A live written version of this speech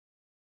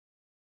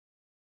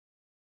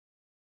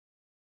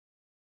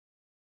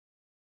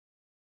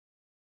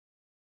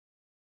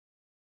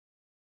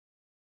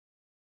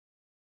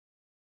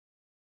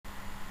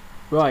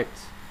Right,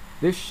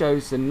 this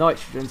shows the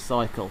nitrogen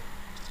cycle.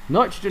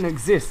 Nitrogen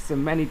exists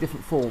in many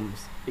different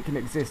forms. It can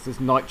exist as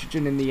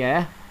nitrogen in the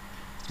air,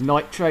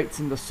 nitrates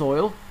in the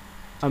soil,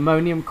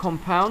 ammonium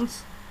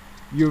compounds,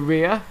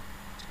 urea,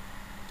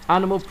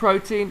 animal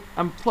protein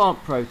and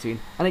plant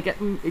protein, and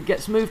it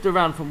gets moved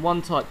around from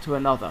one type to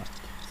another.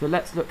 So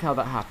let's look how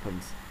that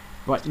happens.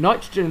 Right,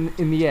 nitrogen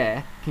in the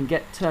air can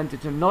get turned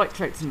into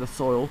nitrates in the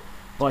soil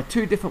by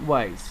two different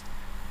ways,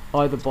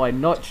 either by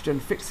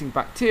nitrogen fixing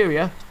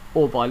bacteria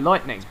or by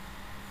lightning.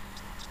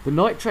 The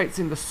nitrates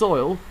in the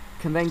soil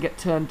can then get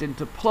turned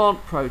into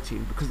plant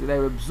protein because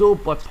they're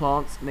absorbed by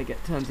plants and they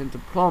get turned into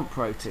plant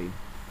protein.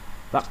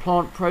 That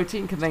plant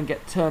protein can then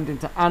get turned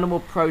into animal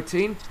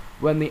protein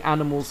when the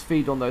animals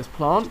feed on those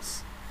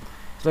plants.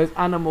 Those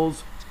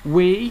animals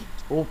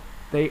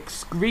they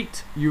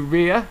excrete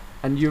urea,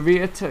 and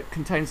urea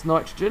contains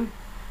nitrogen.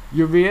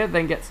 Urea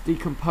then gets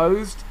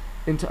decomposed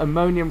into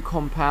ammonium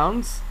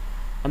compounds,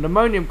 and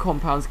ammonium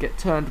compounds get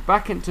turned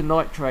back into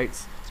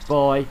nitrates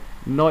by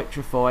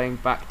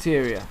nitrifying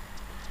bacteria.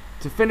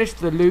 To finish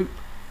the loop,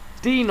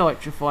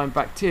 denitrifying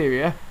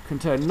bacteria can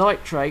turn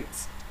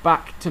nitrates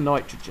back to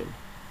nitrogen.